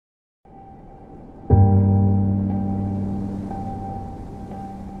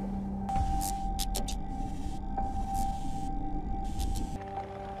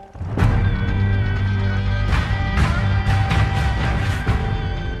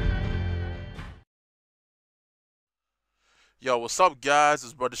Yo, what's up, guys?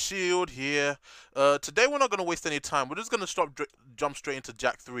 It's Brother Shield here. Today we're not gonna waste any time. We're just gonna jump straight into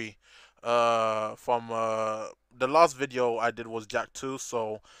JAK 3. From the last video I did was JAK 2,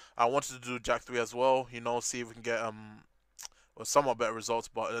 so I wanted to do JAK 3 as well. You know, see if we can get well, somewhat better results,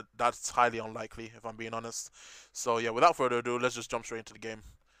 but that's highly unlikely if I'm being honest. So yeah, without further ado, let's just jump straight into the game.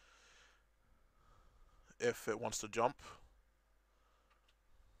 If it wants to jump.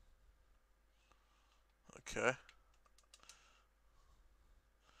 Okay.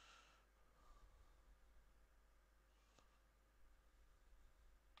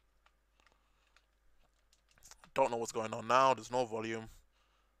 Don't know what's going on now. There's no volume.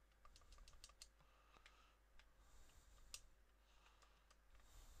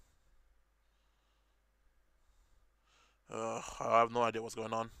 I have no idea what's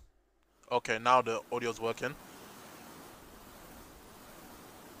going on. Okay, now the audio's working.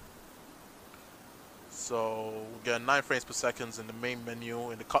 So we're getting 9 frames per second in the main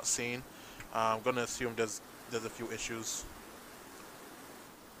menu in the cutscene. I'm gonna assume there's a few issues.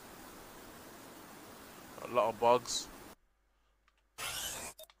 A lot of bugs.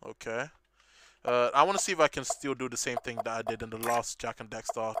 Okay. I want to see if I can still do the same thing that I did in the last Jak and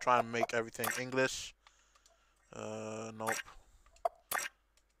Daxter. Try and make everything English. Nope.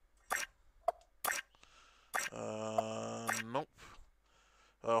 Nope.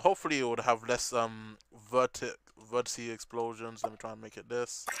 Hopefully it would have less vertice explosions. Let me try and make it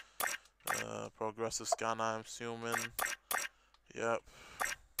this. Progressive scan, I'm assuming. Yep.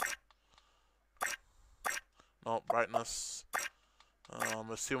 No, brightness.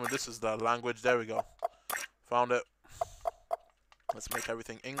 I'm assuming this is the language. There we go. Found it. Let's make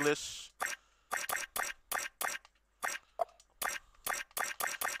everything English.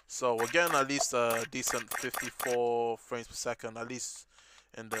 So we're getting at least a decent 54 frames per second, at least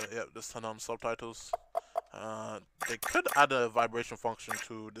in the, yep, let's turn on subtitles. They could add a vibration function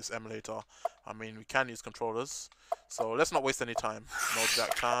to this emulator. I mean, we can use controllers. So let's not waste any time. No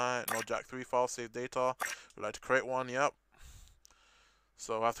JAK time, no JAK 3 file, save data. We'd like to create one, yep.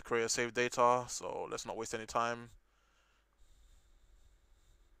 So I have to create a save data, so let's not waste any time.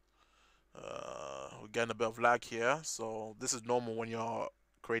 We're getting a bit of lag here, so this is normal when you're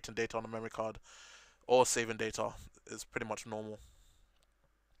creating data on a memory card or saving data. It's pretty much normal.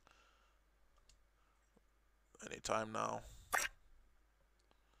 Anytime now.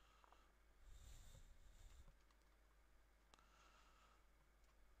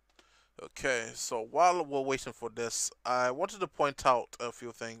 Okay, so while we're waiting for this, I wanted to point out a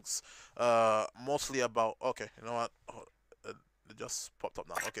few things. Mostly about, okay, you know what? Oh, it just popped up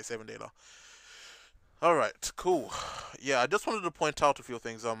now. Okay, saving data. Alright, cool. Yeah, I just wanted to point out a few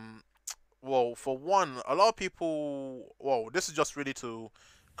things. Well, for one, a lot of people, well, this is just really to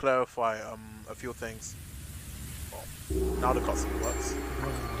clarify a few things. Oh, now the cutscene works.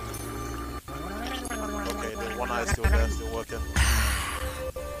 Okay, the one eye is still there, still working.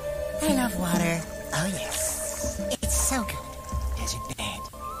 I love water. Oh yes. It's so good. Desert bed.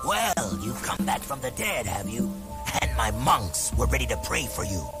 Well, you've come back from the dead, have you? And my monks were ready to pray for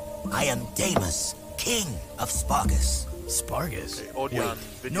you. I am Damus, king of Spargus. Spargus? Okay,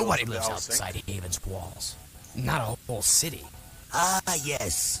 wait, nobody lives outside Haven's walls. Not a whole city. Ah,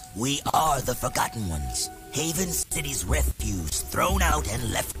 yes. We are the Forgotten Ones. Haven City's refuse, thrown out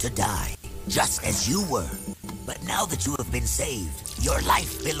and left to die. Just as you were. But now that you have been saved, your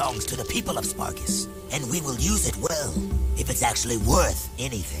life belongs to the people of Spargus. And we will use it well, if it's actually worth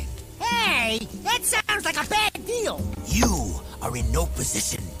anything. Hey, that sounds like a bad deal. You are in no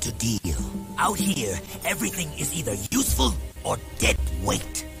position to deal. Out here, everything is either useful or dead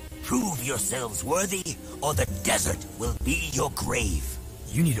weight. Prove yourselves worthy, or the desert will be your grave.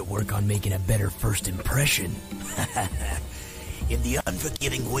 You need to work on making a better first impression. In the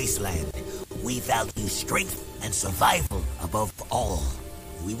unforgiving wasteland, we value strength and survival above all.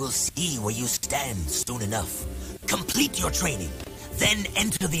 We will see where you stand soon enough. Complete your training, then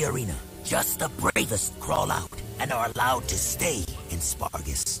enter the arena. Just the bravest crawl out and are allowed to stay in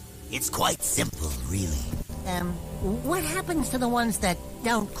Spargus. It's quite simple, really. What happens to the ones that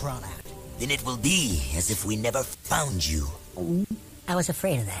don't crawl out? Then it will be as if we never found you. I was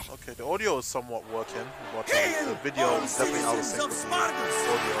afraid of that. Okay, the audio is somewhat working, but the video is definitely out of sync with the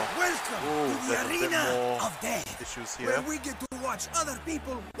audio. Ooh, there's a bit more issues here. Where we get to watch other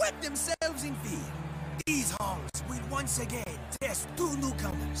people wet themselves in fear. These halls will once again test 2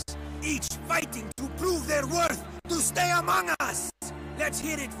 newcomers, each fighting to prove their worth to stay among us. Let's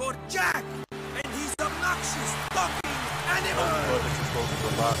hear it for Jak and his obnoxious talking animal.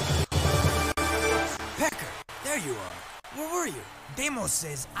 Pecker, there you are. Where were you? Demos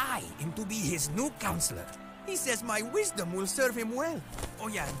says I am to be his new counselor. He says my wisdom will serve him well. Oh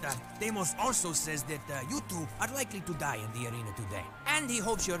yeah, and Deimos also says that you two are likely to die in the arena today. And he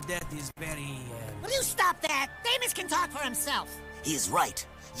hopes your death is very, Will you stop that? Damus can talk for himself. He is right.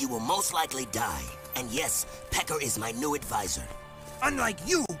 You will most likely die. And yes, Pecker is my new advisor. Unlike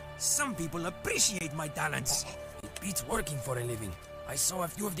you, some people appreciate my talents. It beats working for a living. I saw a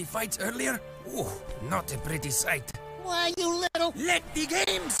few of the fights earlier. Ooh, not a pretty sight. Why, you little... Let the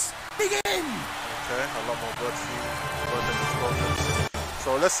games begin! Okay, a lot more vertical explosions.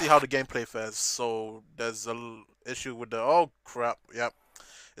 So let's see how the gameplay fares. So there's an issue with the... Oh crap, yep.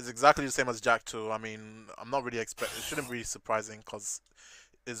 It's exactly the same as JAK 2. I mean, I'm not really expect. It shouldn't be surprising because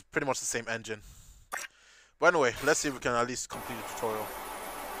it's pretty much the same engine. But anyway, let's see if we can at least complete the tutorial.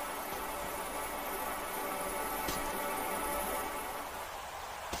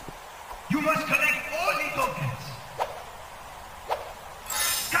 You must collect all the tokens.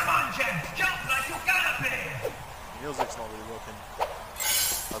 Come on, James, jump like you gotta play. Music's not really working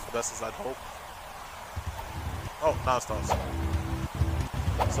as best as I'd hope. Oh, now it starts.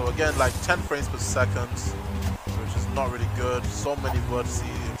 So again, like 10 frames per second, which is not really good. So many vertex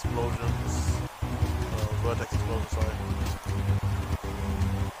explosions. Vertex explosions, sorry.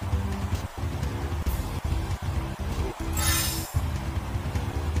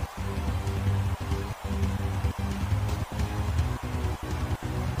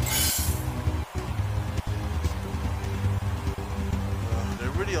 They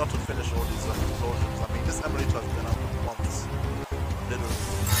really ought to finish all these explosions. I mean, this emulator has been out for months. Literally.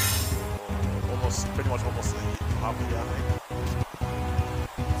 Almost, pretty much almost half a year, I think.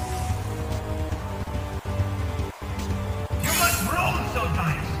 You must roll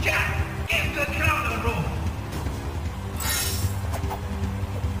sometimes, Jack. Give the crowd a roll.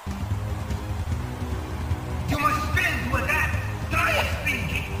 You must spin with that. Try a spin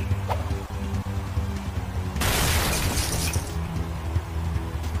kick.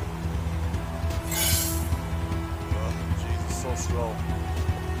 Jesus, so slow.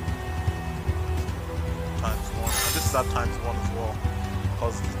 Times 1. And this is at times 1 as well.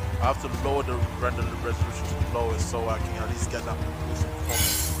 Because I have to lower the render resolution to the lowest so I can at least get that boost in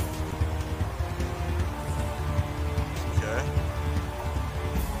performance. Okay.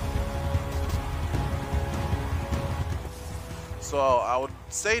 So I would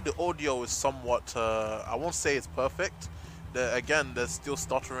say the audio is somewhat, I won't say it's perfect. Again, there's still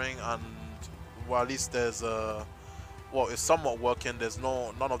stuttering and, well, at least there's well, it's somewhat working. There's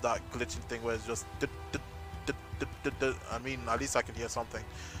none of that glitching thing where it's just I mean, at least I can hear something.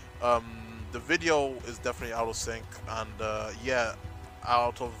 The video is definitely out of sync, and yeah,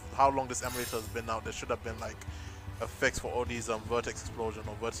 out of how long this emulator has been out, there should have been like a fix for all these vertex explosion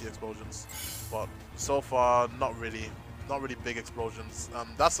or vertex explosions, but so far not really big explosions.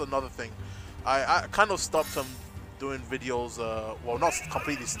 That's another thing. I kind of stopped doing videos, well, not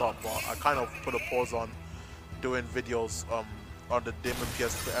completely stopped, but I kind of put a pause on doing videos on the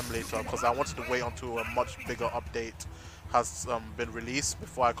DamonPS2 Emulator because I wanted to wait until a much bigger update has been released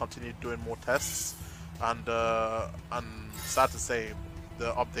before I continued doing more tests. And sad to say,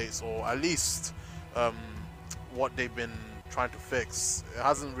 the updates, or at least what they've been trying to fix, it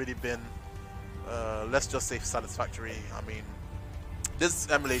hasn't really been, let's just say, satisfactory. I mean, this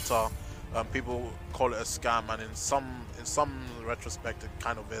emulator, people call it a scam, and in some retrospect, it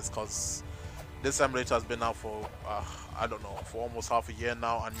kind of is, because this emulator has been out for, I don't know, for almost half a year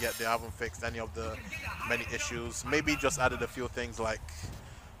now, and yet they haven't fixed any of the many issues. Maybe just added a few things like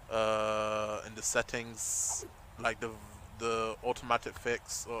in the settings, like the automatic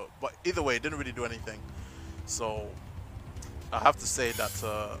fix, but either way, it didn't really do anything. So I have to say that,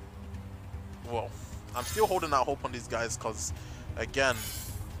 well, I'm still holding out hope on these guys, because again,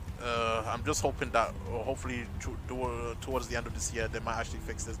 I'm just hoping that hopefully towards the end of this year they might actually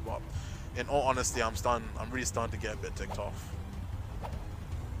fix this. But in all honesty, I'm really starting to get a bit ticked off,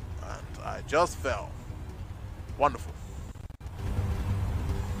 and I just fell. Wonderful.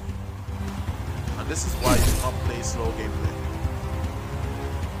 And this is why you can't play slow gameplay.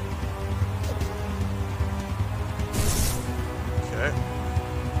 Okay.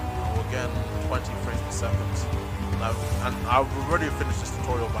 Now again, 20 frames per second. And I've already finished this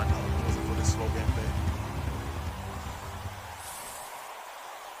tutorial by now because for this slow gameplay.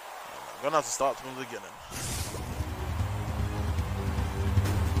 I'm gonna have to start from the beginning.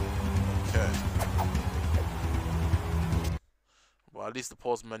 Okay. Well, at least the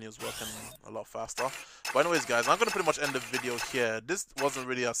pause menu is working a lot faster. But anyways, guys, I'm going to pretty much end the video here. This wasn't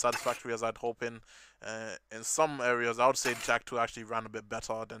really as satisfactory as I'd hoping. In some areas, I would say JAK 2 actually ran a bit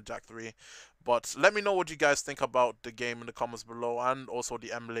better than JAK 3. But let me know what you guys think about the game in the comments below, and also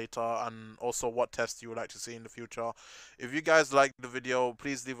the emulator, and also what tests you would like to see in the future. If you guys liked the video,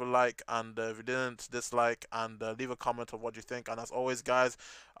 please leave a like, and if you didn't, dislike, and leave a comment of what you think. And as always, guys,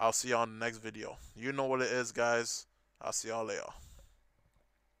 I'll see you on the next video. You know what it is, guys. I'll see y'all later.